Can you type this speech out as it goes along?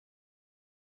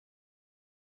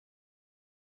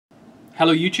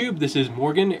Hello YouTube, this is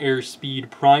Morgan, Airspeed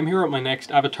Prime here at my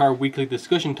next Avatar Weekly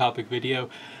Discussion Topic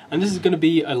video, and this is going to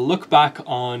be a look back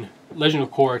on Legend of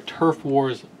Korra Turf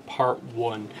Wars Part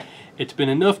 1. It's been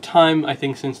enough time, I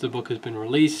think, since the book has been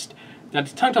released, that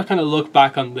it's time to kind of look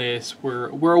back on this.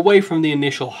 We're away from the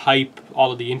initial hype,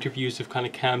 all of the interviews have kind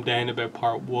of calmed down about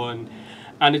Part 1,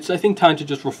 and it's, I think, time to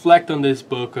just reflect on this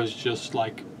book as just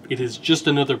like, it is just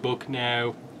another book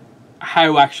now.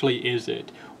 How actually is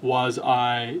it? Have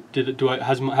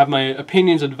my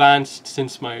opinions advanced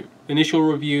since my initial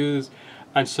reviews,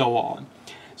 and so on.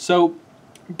 So,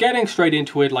 getting straight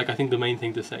into it, I think the main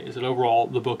thing to say is that overall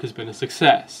the book has been a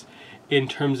success. In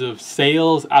terms of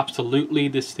sales, absolutely,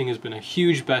 this thing has been a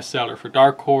huge bestseller for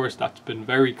Dark Horse. That's been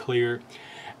very clear.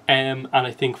 And I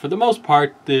think for the most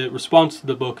part, the response to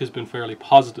the book has been fairly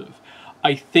positive.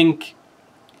 I think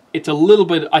it's a little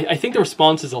bit, I think the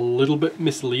response is a little bit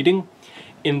misleading,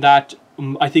 in that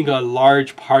I think a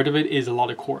large part of it is a lot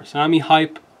of Korra Sami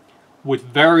hype, with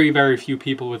very, very few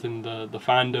people within the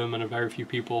fandom, and a very few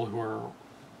people who are,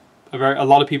 a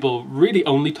lot of people really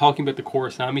only talking about the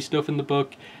Korra Sami stuff in the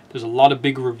book. There's a lot of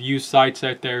big review sites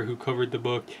out there who covered the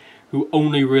book, who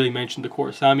only really mentioned the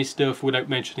Korra Sami stuff without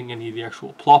mentioning any of the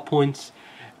actual plot points.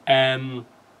 And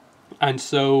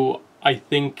so I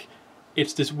think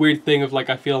it's this weird thing of,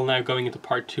 I feel now going into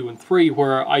part 2 and 3,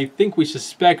 where I think we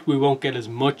suspect we won't get as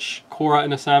much Korra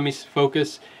and Asami's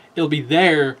focus. It'll be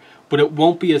there, but it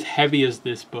won't be as heavy as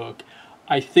this book.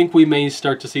 I think we may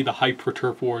start to see the hype for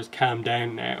Turf Wars calm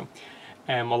down now.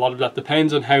 A lot of that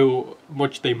depends on how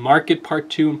much they market part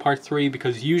 2 and part 3,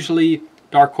 because usually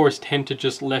Dark Horse tend to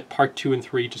just let part 2 and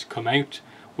 3 just come out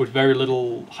with very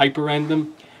little hype around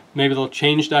them. Maybe they'll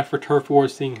change that for Turf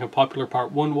Wars, seeing how popular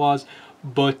part 1 was.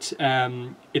 But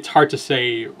it's hard to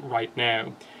say right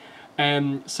now.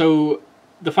 So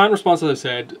the fan response, as I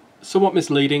said, somewhat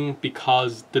misleading,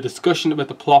 because the discussion about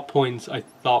the plot points,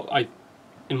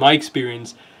 in my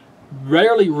experience,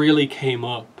 rarely really came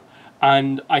up.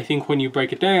 And I think when you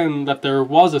break it down, that there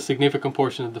was a significant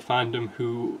portion of the fandom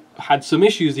who had some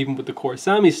issues even with the Korra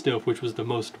Sami stuff, which was the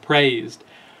most praised.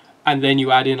 And then you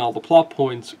add in all the plot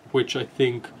points, which I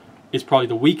think is probably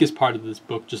the weakest part of this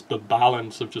book, just the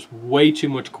balance of just way too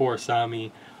much Korra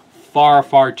Sami,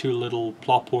 far too little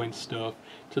plot point stuff,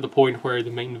 to the point where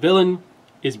the main villain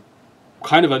is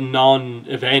kind of a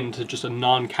non-event, just a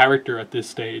non-character at this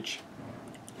stage.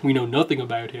 We know nothing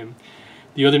about him.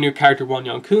 The other new character, Wan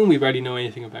Yong Kun, we barely know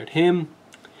anything about him.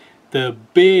 The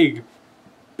big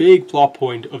plot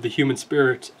point of the human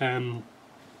spirit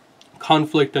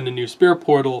conflict and the new spirit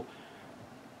portal,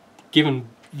 given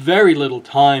very little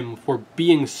time for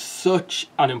being such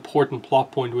an important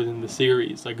plot point within the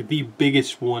series, the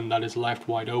biggest one that is left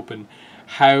wide open.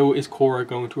 How is Korra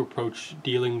going to approach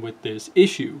dealing with this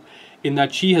issue? In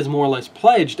that she has more or less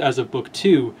pledged, as of book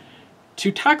 2,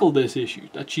 to tackle this issue,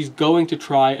 that she's going to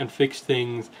try and fix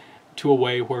things to a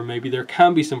way where maybe there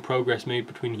can be some progress made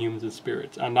between humans and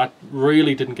spirits, and that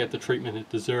really didn't get the treatment it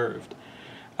deserved.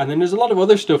 And then there's a lot of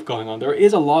other stuff going on. There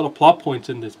is a lot of plot points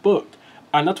in this book,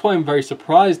 and that's why I'm very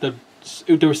surprised that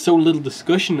there was so little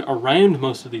discussion around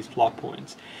most of these plot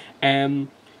points.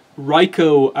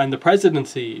 Raiko and the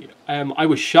presidency, I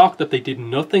was shocked that they did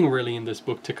nothing really in this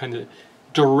book to kind of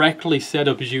directly set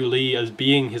up Zhu Li as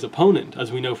being his opponent,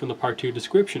 as we know from the part 2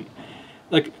 description.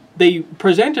 They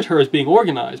presented her as being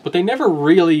organized, but they never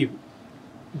really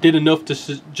did enough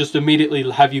to just immediately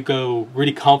have you go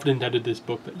really confident out of this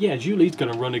book that, yeah, Zhu Li's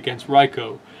going to run against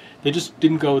Raiko. They just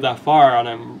didn't go that far, and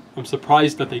I'm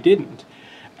surprised that they didn't.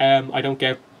 I don't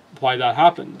get why that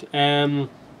happened.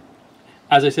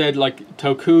 As I said,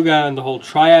 Tokuga and the whole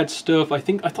triad stuff, I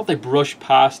thought they brushed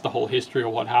past the whole history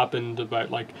of what happened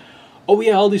about, oh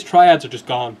yeah, all these triads are just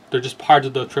gone. They're just part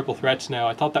of the triple threats now.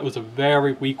 I thought that was a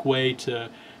very weak way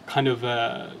to kind of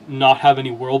not have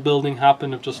any world building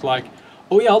happen, of just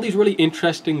oh yeah, all these really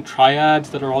interesting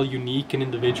triads that are all unique and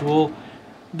individual,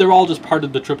 they're all just part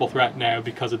of the triple threat now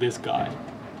because of this guy.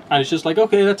 And it's just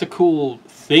okay, that's a cool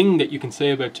thing that you can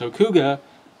say about Tokuga,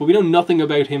 but we know nothing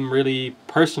about him really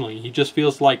personally. He just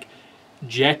feels like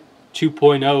Jet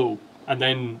 2.0, and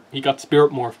then he got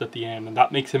spirit morphed at the end, and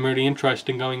that makes him really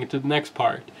interesting going into the next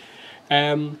part.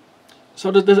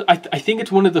 So I think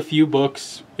it's one of the few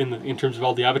books in terms of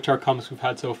all the Avatar comics we've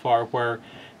had so far where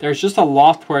there's just a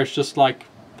lot where it's just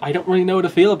I don't really know how to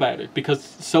feel about it, because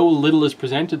so little is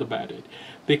presented about it.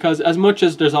 Because as much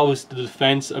as there's always the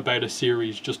defense about a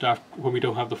series just after, when we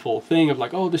don't have the full thing of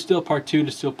oh, there's still part 2,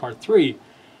 there's still part 3,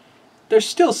 there's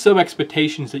still some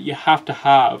expectations that you have to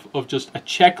have of just a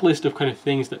checklist of kind of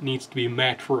things that needs to be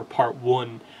met for a part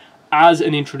 1 as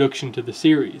an introduction to the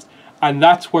series. And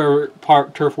that's where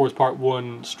Turf Wars Part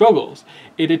 1 struggles.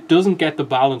 It doesn't get the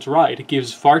balance right. It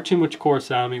gives far too much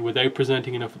Korrasami without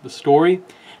presenting enough of the story.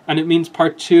 And it means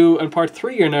Part 2 and Part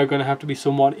 3 are now going to have to be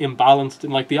somewhat imbalanced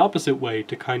in like the opposite way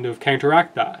to kind of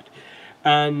counteract that.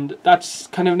 And that's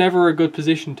kind of never a good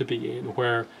position to be in,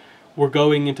 where we're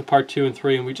going into Part 2 and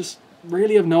 3 and we just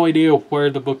really have no idea where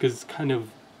the book is kind of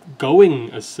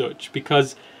going as such,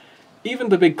 because even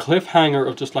the big cliffhanger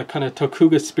of just like kind of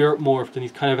Tokuga's spirit morphed and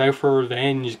he's kind of out for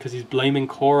revenge because he's blaming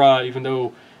Korra, even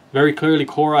though very clearly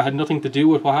Korra had nothing to do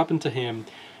with what happened to him.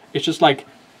 It's just like,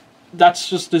 that's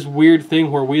just this weird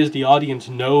thing where we as the audience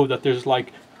know that there's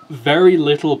like very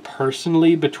little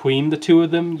personally between the two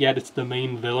of them, yet it's the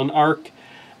main villain arc.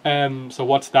 So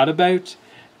what's that about?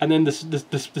 And then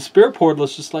the spirit portal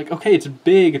is just like, okay, it's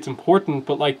big, it's important,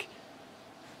 but like,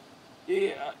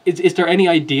 is there any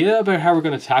idea about how we're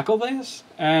going to tackle this?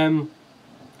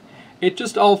 It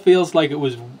just all feels like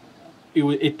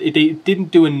it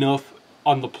didn't do enough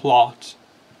on the plot,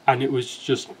 and it was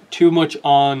just too much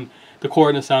on the Korra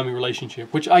and Asami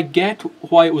relationship, which I get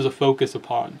why it was a focus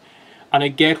upon, and I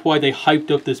get why they hyped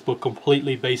up this book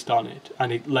completely based on it,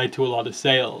 and it led to a lot of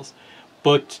sales.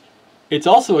 But it's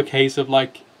also a case of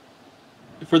like,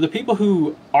 for the people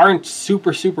who aren't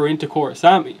super into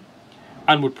Korrasami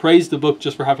and would praise the book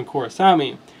just for having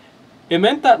Korrasami, it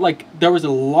meant that like there was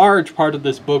a large part of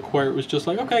this book where it was just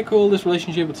like, okay, cool, this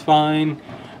relationship, it's fine.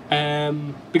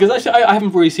 Because I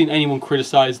haven't really seen anyone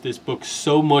criticize this book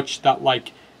so much that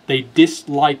like they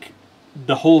dislike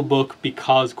the whole book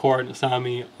because Korra and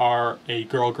Asami are a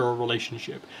girl-girl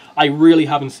relationship. I really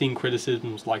haven't seen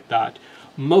criticisms like that.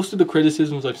 Most of the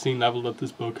criticisms I've seen leveled at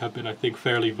this book have been, I think,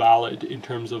 fairly valid in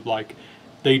terms of like,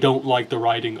 they don't like the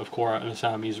writing of Korra and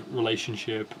Asami's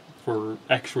relationship for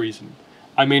X reason.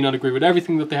 I may not agree with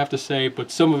everything that they have to say,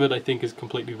 but some of it I think is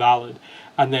completely valid.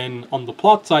 And then on the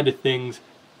plot side of things,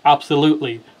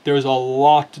 absolutely, there's a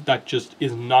lot that just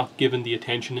is not given the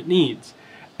attention it needs.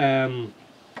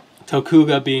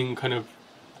 Tokuga being kind of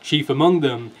chief among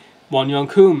them, Won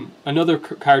Young-kun, another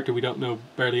character we don't know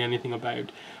barely anything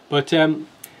about. But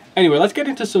anyway, let's get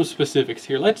into some specifics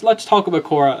here. Let's talk about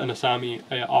Korra and Asami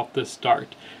off the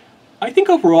start. I think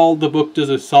overall the book does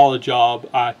a solid job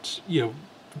at, you know,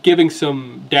 giving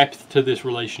some depth to this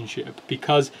relationship,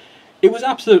 because it was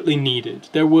absolutely needed.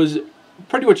 There was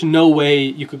pretty much no way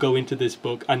you could go into this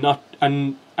book and not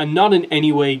in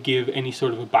any way give any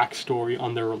sort of a backstory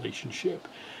on their relationship.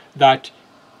 That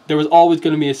there was always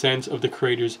going to be a sense of the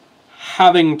creators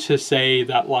having to say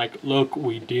that, like, look,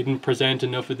 we didn't present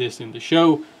enough of this in the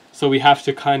show, so we have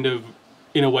to kind of,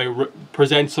 in a way,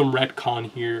 present some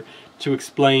retcon here to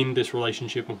explain this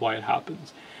relationship and why it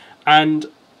happens. And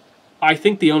I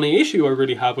think the only issue I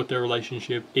really have with their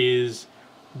relationship is,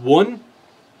 one,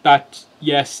 that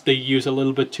yes, they use a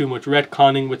little bit too much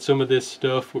retconning with some of this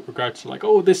stuff with regards to like,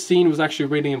 oh, this scene was actually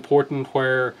really important,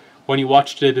 where when you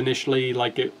watched it initially,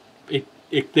 like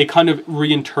they kind of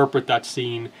reinterpret that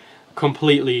scene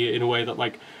completely in a way that,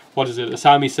 like, what is it?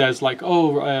 Asami says like,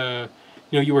 oh,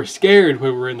 you know, you were scared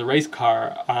when we were in the race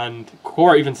car, and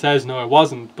Korra even says, no, I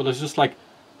wasn't. But it's just like,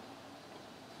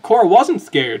 Korra wasn't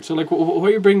scared, so like, why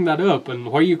are you bringing that up, and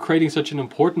why are you creating such an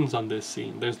importance on this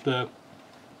scene? There's the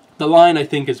line I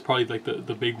think is probably like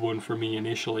the big one for me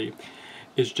initially,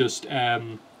 is just,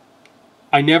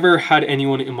 I never had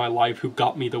anyone in my life who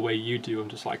got me the way you do. I'm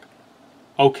just like,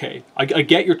 okay, I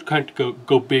get you're trying to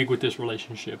go big with this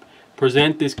relationship,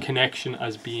 present this connection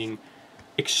as being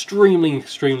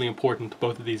extremely important to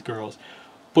both of these girls,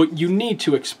 but you need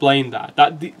to explain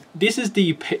that. These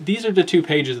are the 2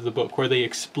 pages of the book where they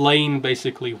explain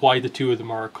basically why the two of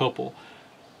them are a couple.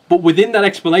 But within that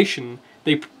explanation,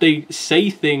 they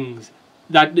say things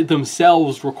that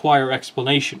themselves require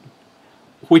explanation,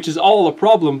 which is all a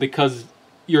problem, because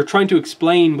you're trying to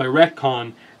explain by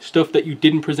retcon stuff that you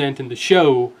didn't present in the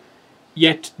show,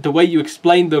 yet the way you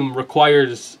explain them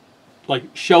requires like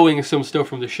showing some stuff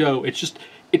from the show. It's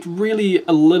really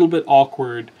a little bit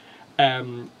awkward,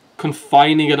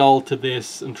 confining it all to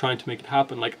this and trying to make it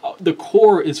happen. Like, the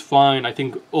core is fine. I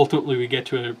think ultimately we get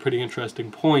to a pretty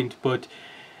interesting point, but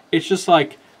it's just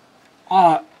like,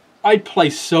 I'd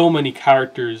place so many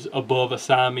characters above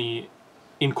Asami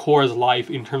in Korra's life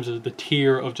in terms of the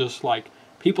tier of just like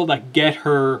people that get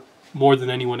her more than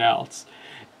anyone else.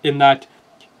 In that,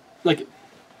 like,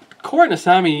 Korra and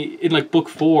Asami in like book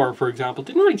 4, for example,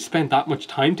 didn't really spend that much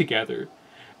time together.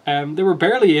 They were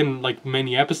barely in like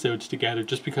many episodes together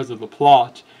just because of the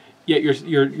plot. Yet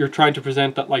you're trying to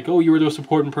present that like, oh, you were the most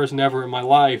important person ever in my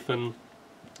life, and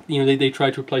you know they try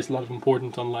to replace a lot of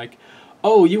importance on like,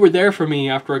 oh, you were there for me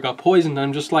after I got poisoned. And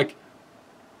I'm just like,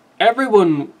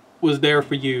 everyone was there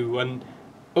for you, and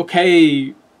okay,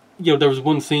 you know, there was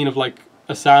one scene of like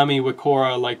Asami with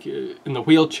Korra like in the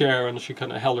wheelchair, and she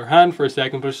kind of held her hand for a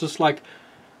second, but it's just like,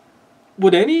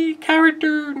 would any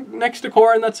character next to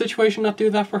Korra in that situation not do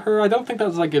that for her? I don't think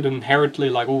that's like an inherently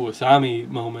like, oh, Asami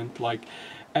moment. Like,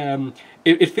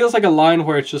 it feels like a line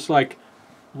where it's just like,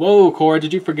 whoa, Korra,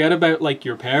 did you forget about like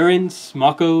your parents,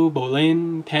 Mako,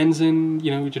 Bolin, Tenzin,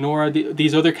 you know, Jinora,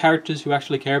 these other characters who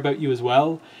actually care about you as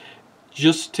well?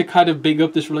 Just to kind of big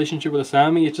up this relationship with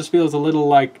Asami, it just feels a little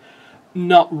like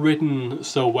not written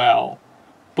so well.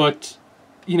 But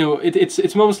you know,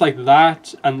 it's moments like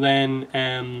that, and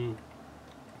then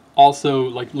also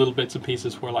like little bits and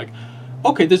pieces where like,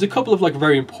 okay, there's a couple of like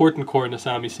very important Korra and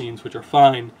Asami scenes which are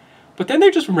fine, but then they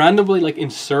just randomly like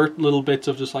insert little bits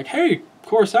of just like, hey,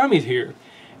 Korra Asami's here,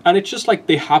 and it's just like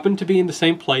they happen to be in the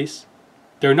same place.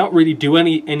 They're not really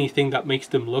doing anything that makes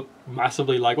them look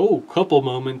massively like, oh, couple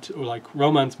moment or like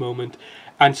romance moment,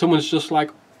 and someone's just like,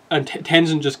 and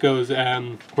Tenzin just goes,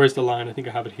 where's the line? I think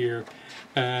I have it here.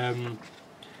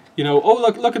 You know,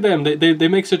 oh, look at them. They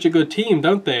make such a good team,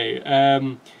 don't they?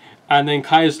 And then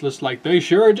Kaya's just like, they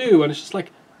sure do. And it's just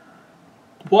like,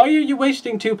 why are you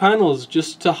wasting 2 panels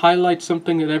just to highlight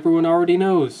something that everyone already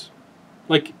knows?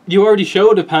 Like, you already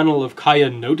showed a panel of Kaya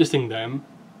noticing them.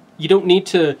 You don't need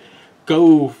to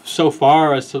go so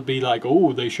far as to be like,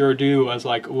 oh, they sure do, as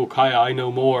like, oh, Kaya, I know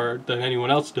more than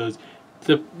anyone else does.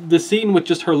 The scene with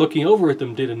just her looking over at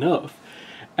them did enough.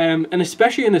 And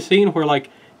especially in the scene where like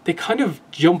they kind of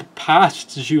jump past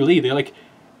Zhu Li.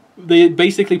 They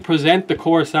basically present the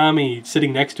Korra Asami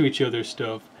sitting next to each other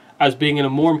stuff as being a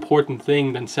more important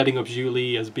thing than setting up Zhu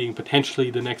Li as being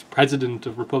potentially the next president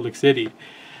of Republic City.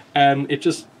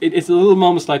 It's a little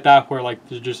moments like that where like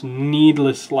there's just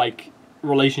needless like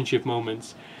relationship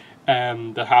moments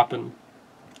that happen.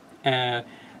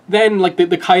 Then like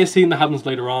the Kaya scene that happens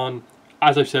later on,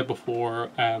 as I've said before,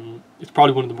 it's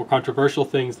probably one of the more controversial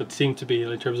things that seem to be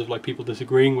in terms of like people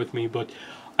disagreeing with me, but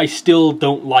I still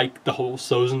don't like the whole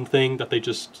Sozin thing, that they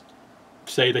just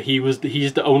say that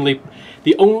he's the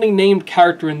only named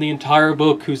character in the entire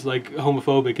book who's like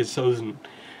homophobic is Sozin.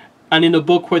 And in a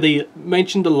book where they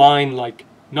mentioned the line like,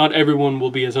 not everyone will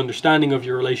be as understanding of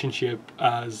your relationship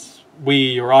as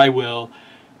we or I will,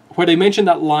 where they mentioned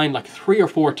that line like 3 or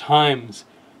 4 times,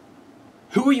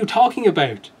 who are you talking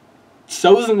about?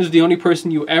 Sozin is the only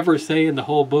person you ever say in the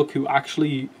whole book who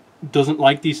actually doesn't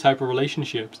like these type of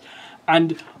relationships.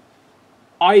 And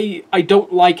I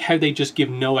don't like how they just give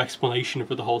no explanation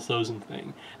for the whole Sozin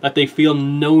thing. That they feel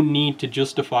no need to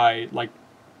justify like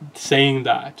saying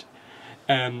that.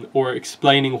 Or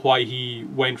explaining why he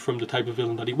went from the type of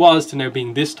villain that he was to now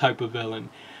being this type of villain.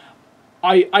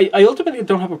 I ultimately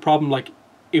don't have a problem like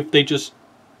if they just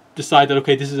decide that,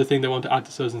 okay, this is a thing they want to add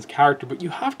to Sozin's character, but you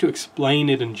have to explain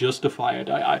it and justify it.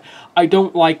 I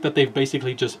don't like that they've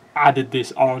basically just added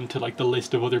this on to like the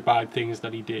list of other bad things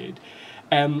that he did.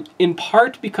 In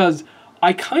part because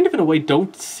I kind of in a way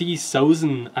don't see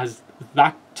Sozin as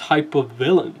that type of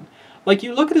villain. Like,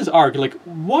 you look at his arc, like,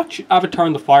 watch Avatar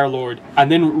and the Fire Lord,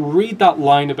 and then read that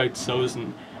line about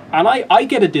Sozin, and I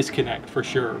get a disconnect, for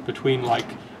sure, between, like,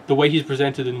 the way he's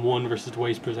presented in one versus the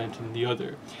way he's presented in the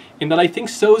other. In that I think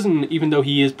Sozin, even though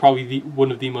he is probably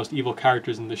one of the most evil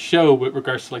characters in the show, with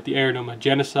regards to, like, the Air Nomad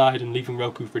genocide and leaving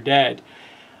Roku for dead,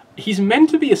 he's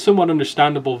meant to be a somewhat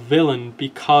understandable villain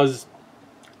because,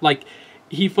 like,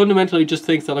 he fundamentally just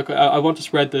thinks that, like, I want to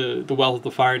spread the wealth of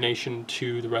the Fire Nation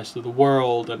to the rest of the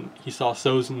world, and he saw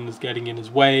Sozin as getting in his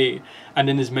way, and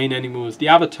then his main enemy was the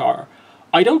Avatar.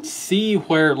 I don't see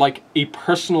where, like, a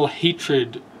personal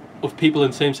hatred of people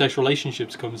in same-sex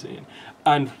relationships comes in,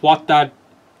 and what that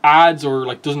adds or,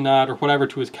 like, doesn't add or whatever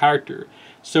to his character.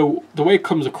 So the way it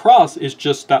comes across is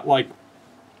just that, like,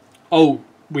 oh,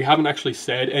 we haven't actually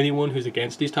said anyone who's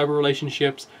against these type of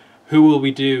relationships. Who will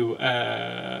we do?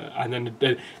 And then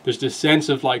there's this sense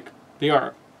of like they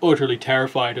are utterly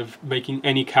terrified of making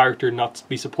any character not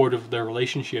be supportive of their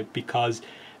relationship because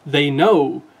they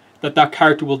know that that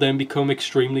character will then become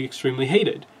extremely, extremely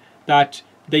hated. That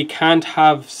they can't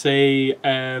have, say,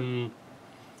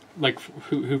 like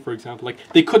who for example, like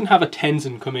they couldn't have a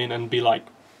Tenzin come in and be like,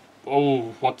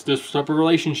 oh, what's this type of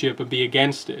relationship, and be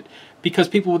against it, because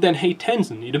people would then hate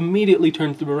Tenzin. It immediately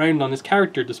turns them around on his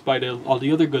character despite all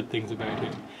the other good things about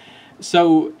him.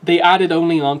 So they added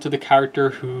only on to the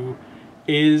character who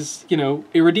is, you know,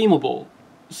 irredeemable,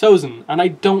 Sozin, and I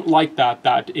don't like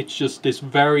that it's just this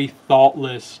very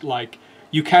thoughtless, like,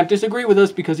 you can't disagree with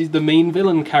us because he's the main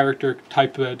villain character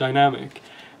type of dynamic.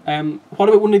 What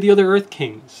about one of the other Earth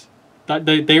Kings?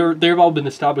 that they've all been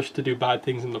established to do bad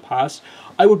things in the past.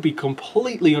 I would be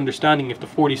completely understanding if the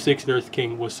 46th Earth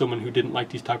King was someone who didn't like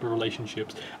these type of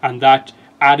relationships, and that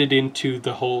added into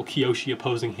the whole Kyoshi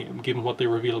opposing him, given what they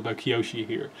reveal about Kyoshi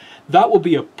here. That would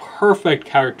be a perfect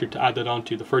character to add that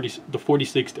onto, the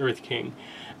 46th Earth King,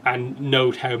 and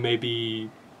note how maybe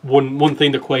one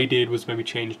thing that Quay did was maybe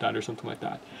change that or something like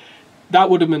that. That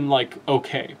would have been like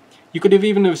okay. You could have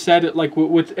even have said it like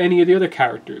with any of the other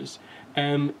characters.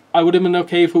 I would have been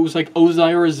okay if it was like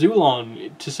Ozai or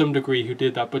Zulon to some degree who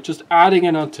did that, but just adding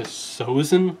it onto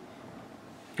Sozin,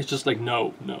 it's just like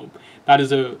no. That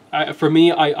is for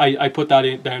me. I put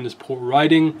that down as poor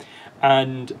writing,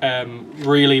 and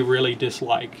really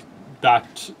dislike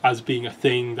that as being a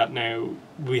thing that now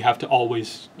we have to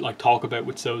always like talk about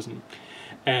with Sozin.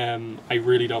 I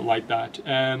really don't like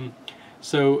that.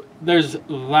 So there's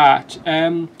that.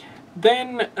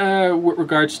 Then, with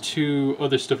regards to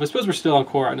other stuff, I suppose we're still on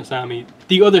Korra and Asami.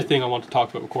 The other thing I want to talk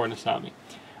about with Korra and Asami,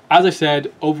 as I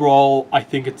said, overall, I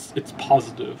think it's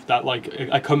positive that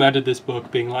like I come out of this book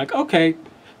being like, okay,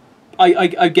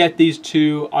 I get these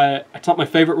two. It's not my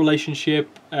favorite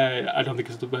relationship. I don't think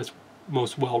it's the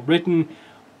most well written,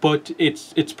 but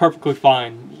it's perfectly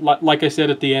fine. Like I said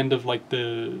at the end of like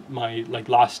my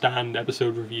Last Stand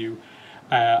episode review.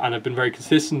 And I've been very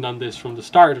consistent on this from the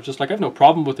start of just like I have no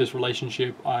problem with this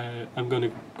relationship.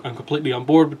 I'm completely on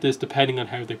board with this depending on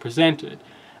how they present it.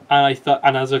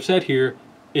 And as I've said here,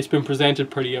 it's been presented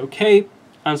pretty okay,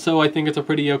 and so I think it's a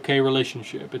pretty okay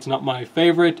relationship. It's not my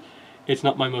favorite, it's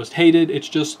not my most hated, it's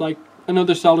just like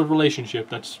another solid relationship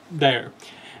that's there.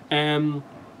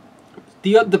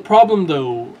 The problem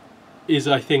though is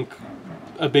I think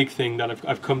a big thing that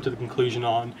I've come to the conclusion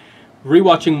on.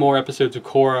 Rewatching more episodes of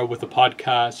Korra with the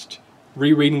podcast,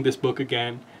 rereading this book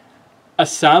again,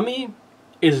 Asami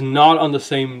is not on the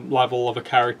same level of a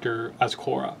character as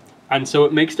Korra. And so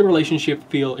it makes the relationship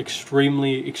feel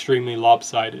extremely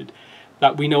lopsided.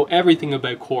 That we know everything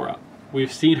about Korra.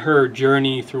 We've seen her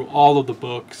journey through all of the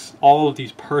books, all of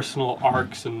these personal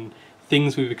arcs and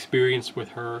things we've experienced with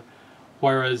her.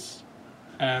 Whereas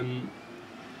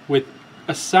with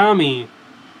Asami,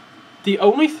 the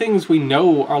only things we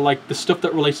know are like the stuff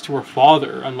that relates to her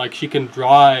father, and like she can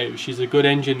drive, she's a good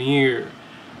engineer,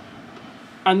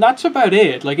 and that's about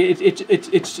it. Like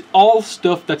it's all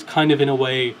stuff that's kind of in a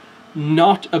way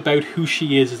not about who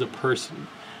she is as a person,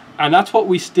 and that's what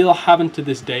we still haven't to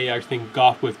this day I think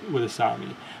got with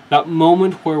Asami. That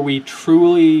moment where we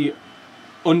truly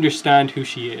understand who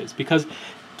she is, because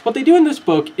what they do in this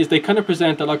book is they kind of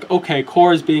present that like, okay,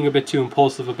 Korra's being a bit too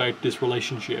impulsive about this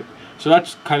relationship. So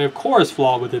that's kind of Korra's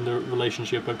flaw within the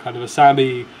relationship, and kind of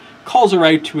Asami calls her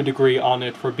out to a degree on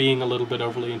it for being a little bit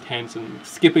overly intense and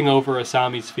skipping over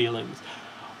Asami's feelings.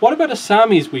 What about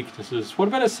Asami's weaknesses? What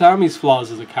about Asami's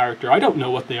flaws as a character? I don't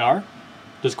know what they are.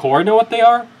 Does Korra know what they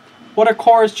are? What are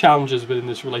Korra's challenges within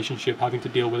this relationship having to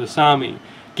deal with Asami,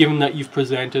 given that you've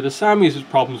presented Asami's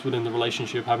problems within the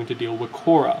relationship having to deal with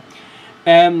Korra?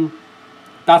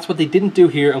 That's what they didn't do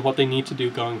here and what they need to do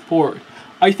going forward.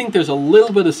 I think there's a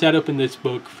little bit of setup in this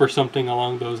book for something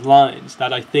along those lines,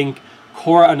 that I think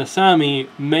Korra and Asami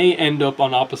may end up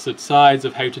on opposite sides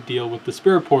of how to deal with the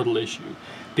spirit portal issue.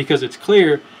 Because it's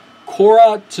clear,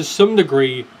 Korra, to some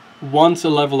degree, wants a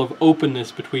level of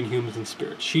openness between humans and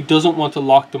spirits. She doesn't want to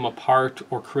lock them apart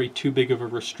or create too big of a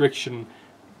restriction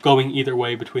going either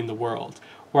way between the worlds.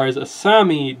 Whereas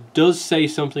Asami does say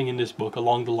something in this book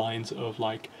along the lines of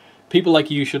like, people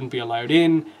like you shouldn't be allowed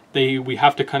in, we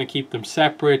have to kind of keep them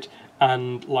separate,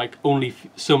 and like only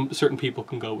some certain people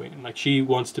can go in. Like she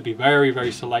wants to be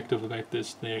very selective about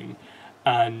this thing,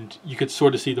 and you could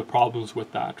sort of see the problems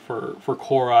with that for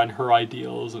Korra and her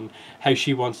ideals and how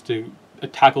she wants to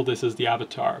tackle this as the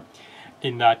Avatar.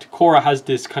 In that Korra has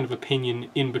this kind of opinion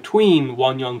in between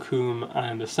Wan Yong-kum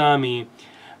and Asami,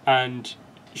 and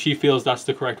she feels that's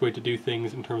the correct way to do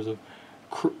things in terms of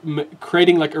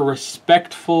creating like a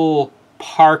respectful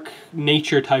park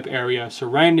nature type area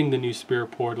surrounding the new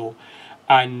spirit portal,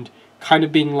 and kind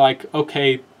of being like,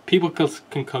 okay, people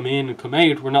can come in and come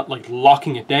out, we're not like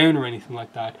locking it down or anything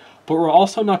like that, but we're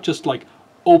also not just like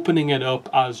opening it up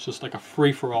as just like a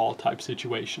free-for-all type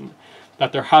situation,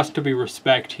 that there has to be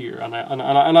respect here, and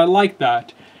I like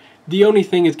that. The only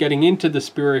thing is, getting into the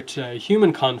spirit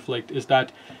human conflict, is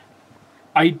that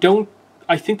I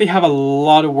think they have a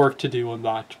lot of work to do on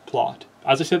that plot.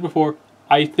 As I said before,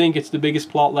 I think it's the biggest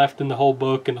plot left in the whole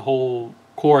book and the whole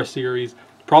Korra series.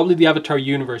 Probably the Avatar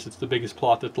universe, it's the biggest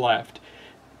plot that's left.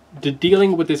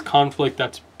 Dealing with this conflict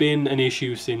that's been an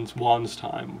issue since Wan's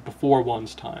time, before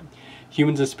Wan's time.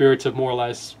 Humans and spirits have more or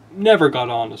less never got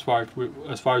on as far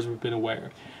as we've been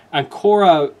aware. And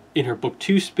Korra in her book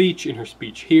 2 speech, in her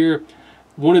speech here,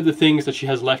 one of the things that she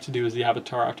has left to do as the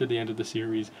Avatar after the end of the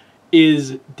series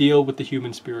is deal with the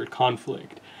human spirit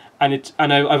conflict. And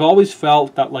I've always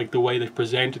felt that, like, the way they've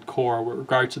presented Korra with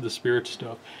regards to the spirit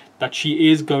stuff, that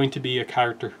she is going to be a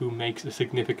character who makes a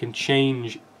significant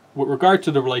change with regard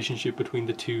to the relationship between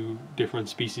the two different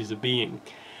species of being.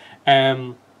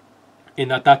 In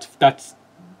that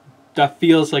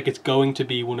feels like it's going to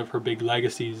be one of her big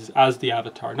legacies as the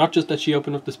Avatar. Not just that she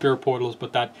opened up the spirit portals,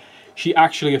 but that she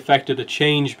actually affected a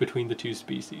change between the two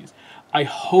species. I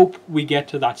hope we get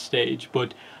to that stage,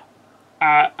 but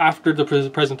after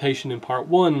the presentation in part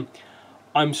 1,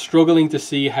 I'm struggling to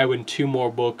see how in 2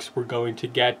 more books we're going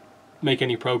to make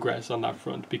any progress on that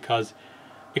front, because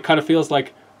it kind of feels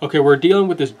like, okay, we're dealing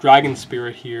with this dragon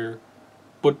spirit here,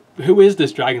 but who is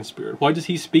this dragon spirit? Why does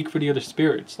he speak for the other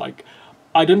spirits? Like,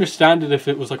 I'd understand it if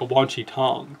it was like a Wan Shi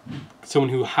Tong, someone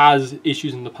who has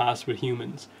issues in the past with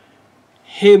humans.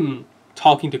 Him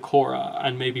talking to Korra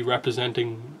and maybe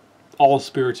representing all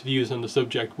spirits' views on the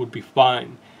subject would be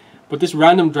fine. But this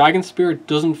random dragon spirit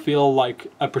doesn't feel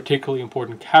like a particularly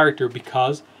important character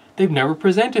because they've never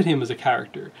presented him as a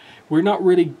character. We're not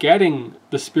really getting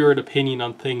the spirit opinion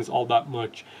on things all that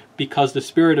much because the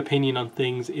spirit opinion on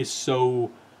things is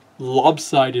so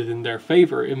lopsided in their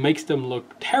favor. It makes them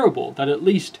look terrible that at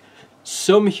least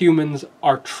some humans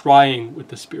are trying with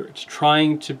the spirits,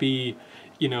 trying to be,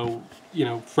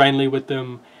 friendly with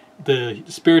them. The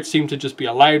spirits seem to just be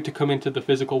allowed to come into the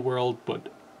physical world,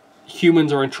 but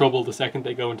humans are in trouble the second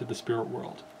they go into the spirit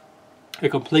world. A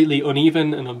completely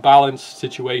uneven and unbalanced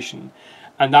situation,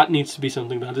 and that needs to be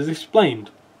something that is explained.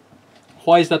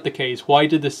 Why is that the case? Why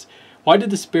did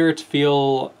the spirits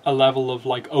feel a level of,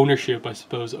 like, ownership, I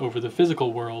suppose, over the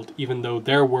physical world, even though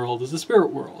their world is the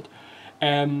spirit world?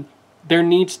 There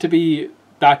needs to be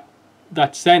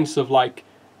that sense of, like,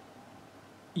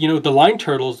 the Line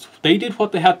Turtles, they did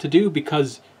what they had to do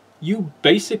because you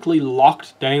basically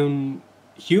locked down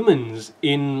humans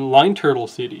in Line Turtle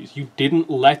cities. You didn't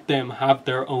let them have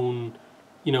their own,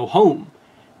 home.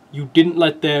 You didn't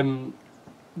let them,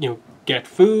 get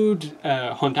food,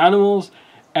 hunt animals,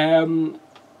 even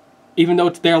though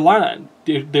it's their land.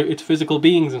 It's physical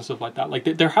beings and stuff like that. Like,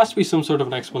 there has to be some sort of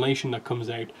an explanation that comes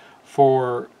out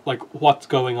for, like, what's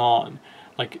going on.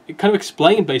 Like, it kind of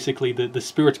explained basically the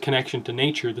spirit's connection to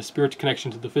nature, the spirit's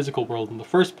connection to the physical world in the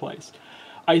first place.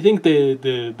 I think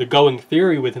the going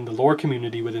theory within the lore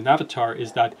community within Avatar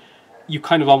is that you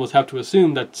kind of almost have to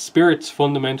assume that spirits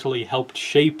fundamentally helped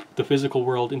shape the physical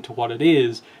world into what it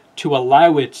is to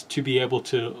allow it to be able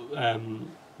to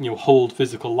hold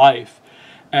physical life.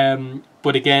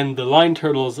 But again, the Line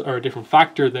Turtles are a different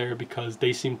factor there because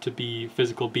they seem to be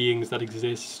physical beings that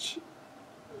exist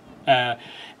at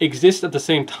the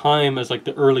same time as, like,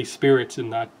 the early spirits,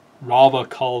 in that Rava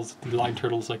calls the Line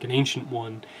Turtles like an ancient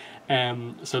one.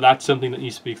 So that's something that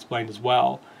needs to be explained as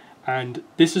well. And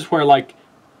this is where, like,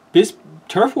 this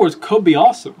Turf Wars could be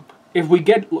awesome. If we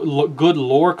get good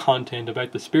lore content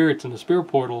about the spirits and the spirit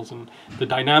portals and the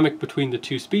dynamic between the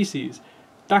two species,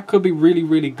 that could be really,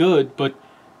 really good. But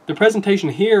the presentation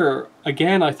here,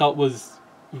 again, I thought was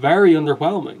very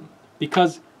underwhelming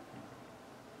because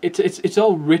it's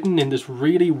all written in this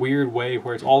really weird way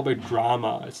where it's all about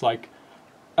drama. It's like,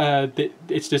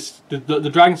 the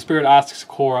dragon spirit asks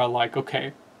Korra, like,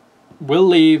 okay, we'll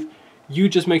leave, you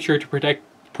just make sure to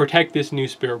protect this new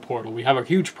spirit portal. We have a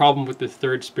huge problem with this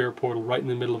third spirit portal right in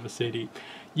the middle of a city.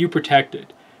 You protect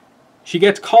it. She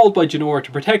gets called by Jinora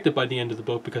to protect it by the end of the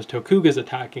book because Tokuga's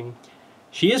attacking.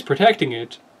 She is protecting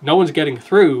it, no one's getting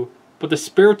through, but the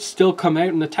spirits still come out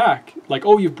and attack. Like,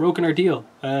 oh, you've broken our deal.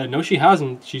 No, she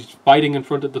hasn't. She's fighting in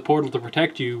front of the portal to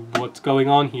protect you. What's going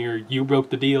on here? You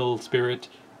broke the deal, spirit.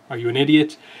 Are you an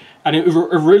idiot? And it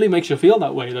really makes you feel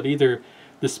that way, that either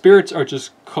the spirits are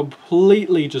just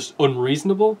completely just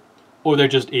unreasonable, or they're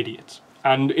just idiots.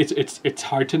 And it's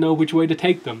hard to know which way to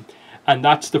take them. And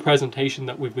that's the presentation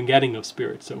that we've been getting of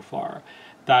spirits so far.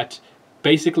 That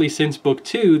basically since book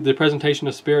 2, the presentation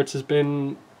of spirits has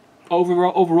been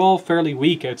overall fairly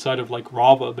weak outside of, like,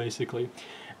 Rava, basically.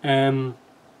 And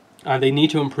they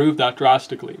need to improve that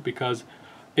drastically because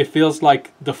it feels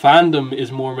like the fandom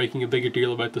is more making a bigger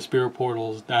deal about the spirit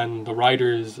portals than the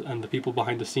writers and the people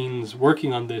behind the scenes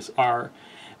working on this are.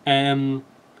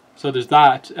 So there's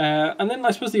that. And then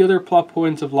I suppose the other plot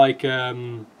points of, like,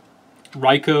 Raiko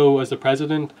as the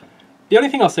president. The only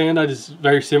thing I'll say on that is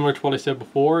very similar to what I said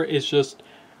before, is just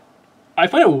I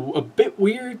find it a bit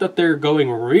weird that they're going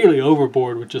really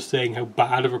overboard with just saying how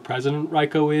bad of a president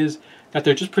Raiko is, that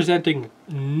they're just presenting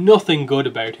nothing good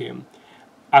about him,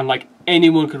 and, like,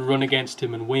 anyone could run against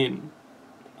him and win.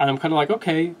 And I'm kind of like,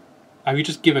 okay, have you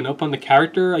just given up on the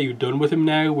character? Are you done with him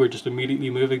now? We're just immediately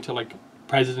moving to like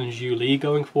President Zhu Li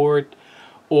going forward?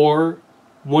 Or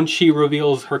once she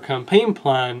reveals her campaign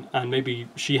plan and maybe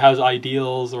she has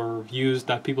ideals or views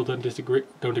that people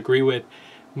don't agree with,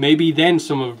 maybe then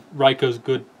some of Raiko's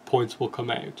good points will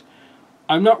come out.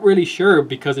 I'm not really sure,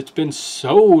 because it's been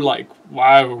so like,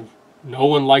 wow, no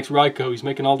one likes Raiko, he's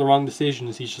making all the wrong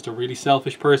decisions, he's just a really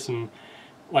selfish person.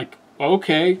 Like,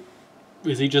 okay,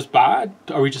 is he just bad?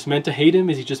 Are we just meant to hate him?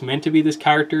 Is he just meant to be this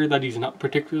character that he's not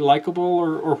particularly likable,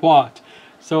 or what?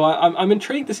 So I'm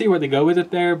intrigued to see where they go with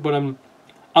it there, but I'm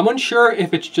unsure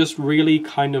if it's just really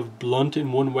kind of blunt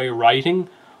in one way writing,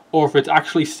 or if it's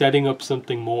actually setting up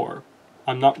something more.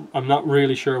 I'm not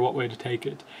really sure what way to take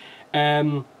it.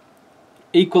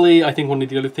 Equally, I think one of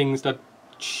the other things that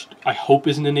I hope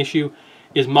isn't an issue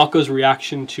is Mako's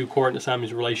reaction to Korra and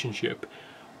Asami's relationship.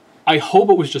 I hope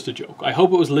it was just a joke. I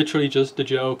hope it was literally just a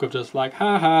joke of just like,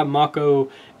 haha,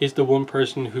 Mako is the one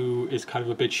person who is kind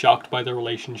of a bit shocked by the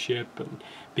relationship, and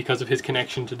because of his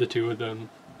connection to the two of them,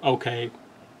 okay,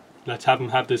 let's have him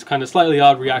have this kind of slightly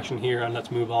odd reaction here and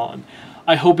let's move on.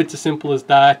 I hope it's as simple as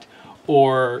that,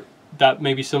 or that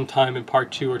maybe sometime in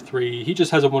part 2 or 3 he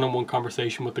just has a one-on-one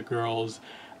conversation with the girls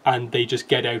and they just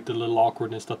get out the little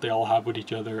awkwardness that they all have with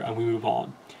each other and we move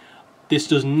on. This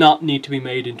does not need to be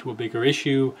made into a bigger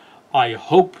issue. I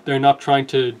hope they're not trying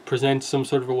to present some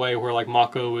sort of a way where like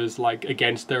Mako is like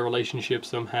against their relationship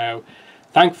somehow.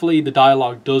 Thankfully the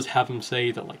dialogue does have him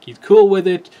say that like he's cool with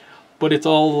it, but it's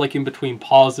all like in between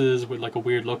pauses with like a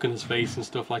weird look in his face and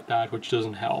stuff like that, which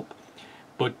doesn't help.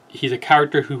 But he's a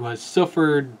character who has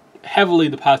suffered heavily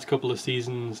the past couple of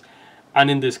seasons, and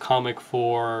in this comic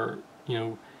for, you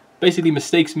know, basically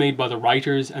mistakes made by the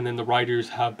writers, and then the writers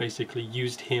have basically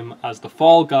used him as the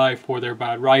fall guy for their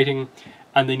bad writing,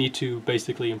 and they need to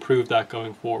basically improve that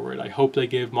going forward. I hope they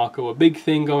give Mako a big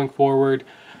thing going forward.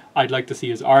 I'd like to see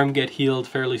his arm get healed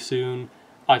fairly soon.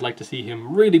 I'd like to see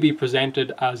him really be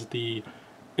presented as the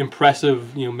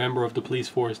impressive, you know, member of the police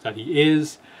force that he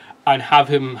is, and have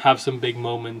him have some big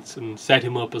moments and set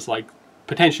him up as like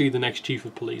potentially the next chief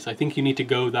of police. I think you need to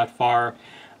go that far,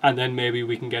 and then maybe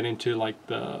we can get into like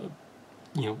the,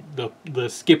 you know, the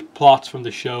skip plots from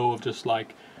the show of just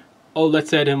like, oh, let's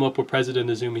set him up with President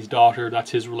Izumi's daughter.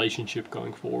 That's his relationship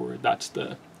going forward. That's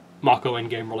the Mako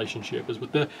endgame relationship, is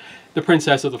with the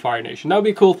princess of the Fire Nation. That would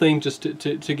be a cool thing just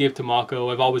to give to Mako.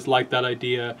 I've always liked that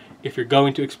idea. If you're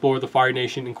going to explore the Fire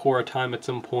Nation in Korra time at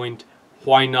some point,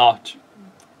 why not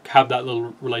have that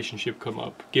little relationship come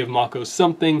up? Give Mako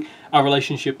something, a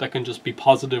relationship that can just be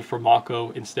positive for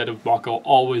Mako, instead of Mako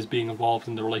always being involved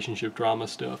in the relationship drama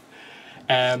stuff.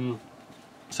 So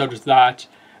there's that.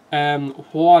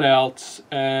 What else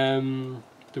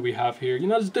do we have here? You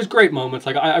know, there's great moments.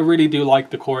 Like I really do like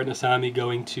the Korra and Asami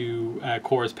going to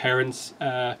Korra's parents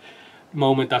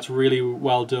moment. That's really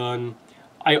well done.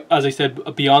 As I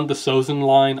said, beyond the Sozin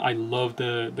line, I love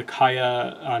the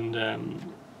Kaya and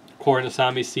Korra and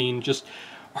Asami scene. Just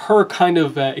her kind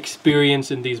of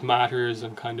experience in these matters,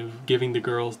 and kind of giving the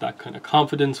girls that kind of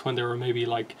confidence when they were maybe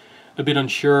like a bit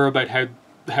unsure about how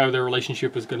their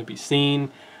relationship was going to be seen.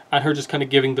 And her just kind of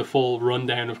giving the full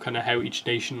rundown of kind of how each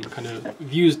nation kind of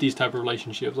views these type of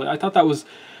relationships. Like, I thought that was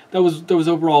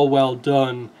overall well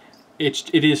done.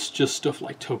 It is just stuff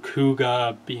like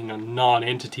Tokuga being a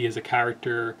non-entity as a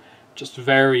character, just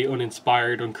very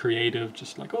uninspired, uncreative.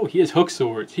 Just like, oh, he has hook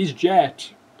swords, he's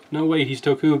Jet, no way, he's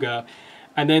Tokuga.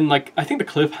 And then like I think the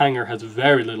cliffhanger has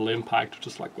very little impact.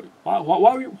 Just like,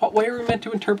 what way are we meant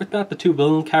to interpret that? The two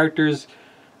villain characters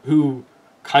who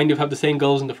kind of have the same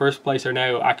goals in the first place are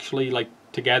now actually like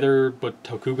together, but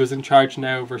Tokuga's in charge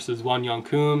now versus Wan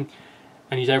Yonkun,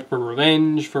 and he's out for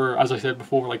revenge for, as I said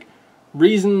before, like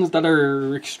reasons that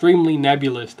are extremely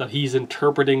nebulous, that he's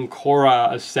interpreting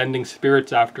Korra as sending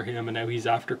spirits after him, and now he's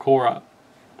after Korra.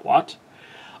 What?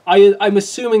 I'm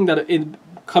assuming that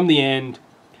come the end,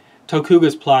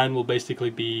 Tokuga's plan will basically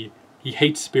be, he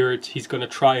hates spirits, he's going to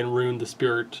try and ruin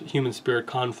the human spirit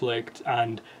conflict,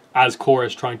 and as Korra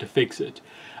is trying to fix it.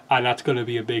 And that's going to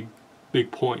be a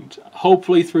big point.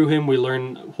 Hopefully through him we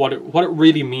learn what it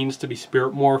really means to be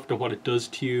spirit morphed, and what it does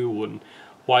to you, and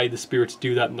why the spirits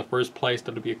do that in the first place.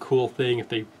 That would be a cool thing if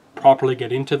they properly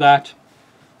get into that.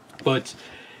 But,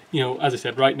 you know, as I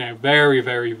said, right now, very,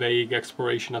 very vague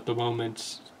exploration at the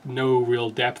moment. No real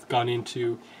depth gone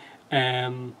into.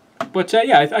 But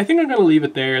yeah, I think I'm going to leave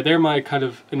it there. They're my kind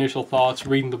of initial thoughts,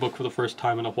 reading the book for the first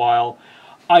time in a while.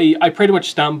 I pretty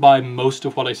much stand by most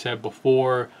of what I said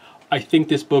before. I think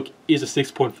this book is a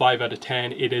 6.5 out of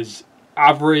 10. It is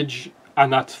average,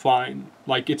 and that's fine.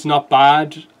 Like, it's not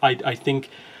bad. I think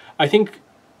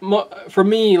for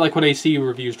me, like when I see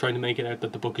reviews trying to make it out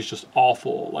that the book is just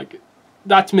awful, like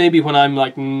that's maybe when I'm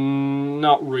like,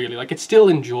 not really. Like it's still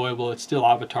enjoyable, it's still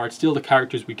Avatar, it's still the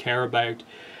characters we care about,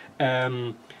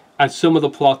 and some of the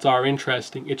plots are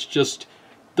interesting. It's just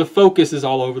the focus is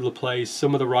all over the place.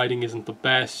 Some of the writing isn't the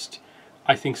best.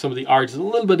 I think some of the art is a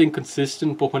little bit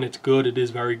inconsistent, but when it's good, it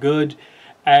is very good.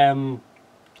 And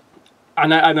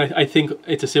I think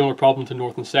it's a similar problem to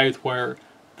North and South, where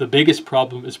the biggest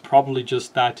problem is probably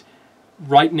just that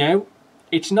right now,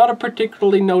 it's not a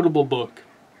particularly notable book.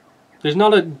 There's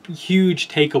not a huge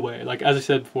takeaway. Like, as I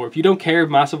said before, if you don't care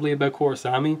massively about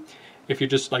Korrasami, if you're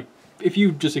just like, if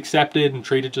you just accept it and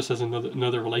treat it just as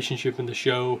another relationship in the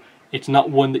show, it's not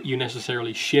one that you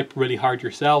necessarily ship really hard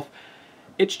yourself.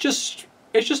 It's just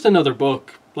another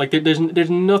book. Like there's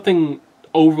nothing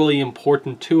overly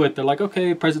important to it. They're like,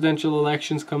 okay, presidential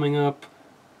elections coming up,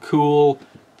 cool.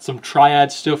 Some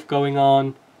triad stuff going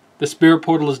on. The Spirit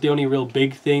Portal is the only real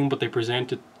big thing, but they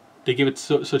present it. They give it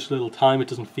such little time. It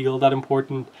doesn't feel that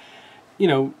important. You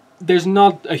know, there's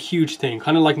not a huge thing.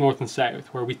 Kind of like North and South,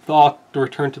 where we thought the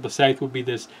Return to the South would be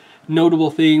this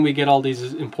notable thing. We get all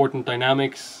these important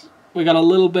dynamics. We got a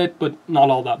little bit, but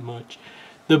not all that much.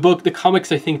 The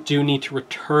comics, I think, do need to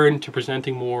return to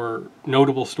presenting more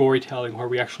notable storytelling where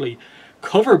we actually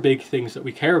cover big things that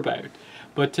we care about.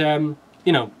 But, you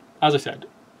know, as I said,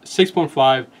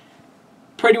 6.5,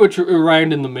 pretty much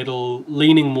around in the middle,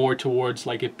 leaning more towards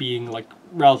like it being like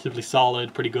relatively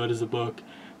solid, pretty good as a book.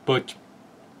 But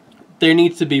there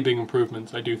needs to be big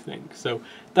improvements, I do think. So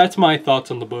that's my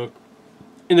thoughts on the book.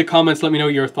 In the comments, let me know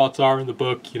what your thoughts are on the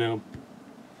book, you know.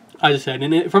 As I said,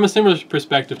 and from a similar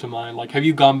perspective to mine, like, have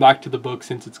you gone back to the book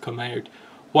since it's come out?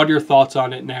 What are your thoughts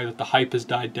on it now that the hype has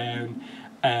died down,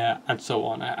 and so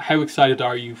on? How excited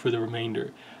are you for the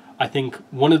remainder? I think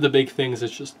one of the big things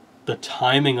is just the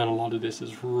timing on a lot of this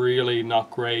is really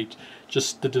not great.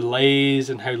 Just the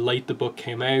delays and how late the book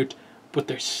came out,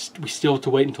 but we still have to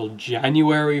wait until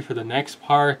January for the next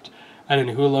part, and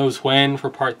then who knows when for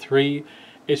part 3.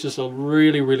 It's just a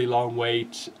really, really long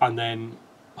wait, and then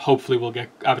hopefully we'll get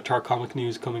Avatar comic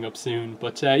news coming up soon.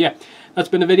 But yeah, that's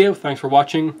been the video. Thanks for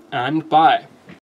watching, and bye.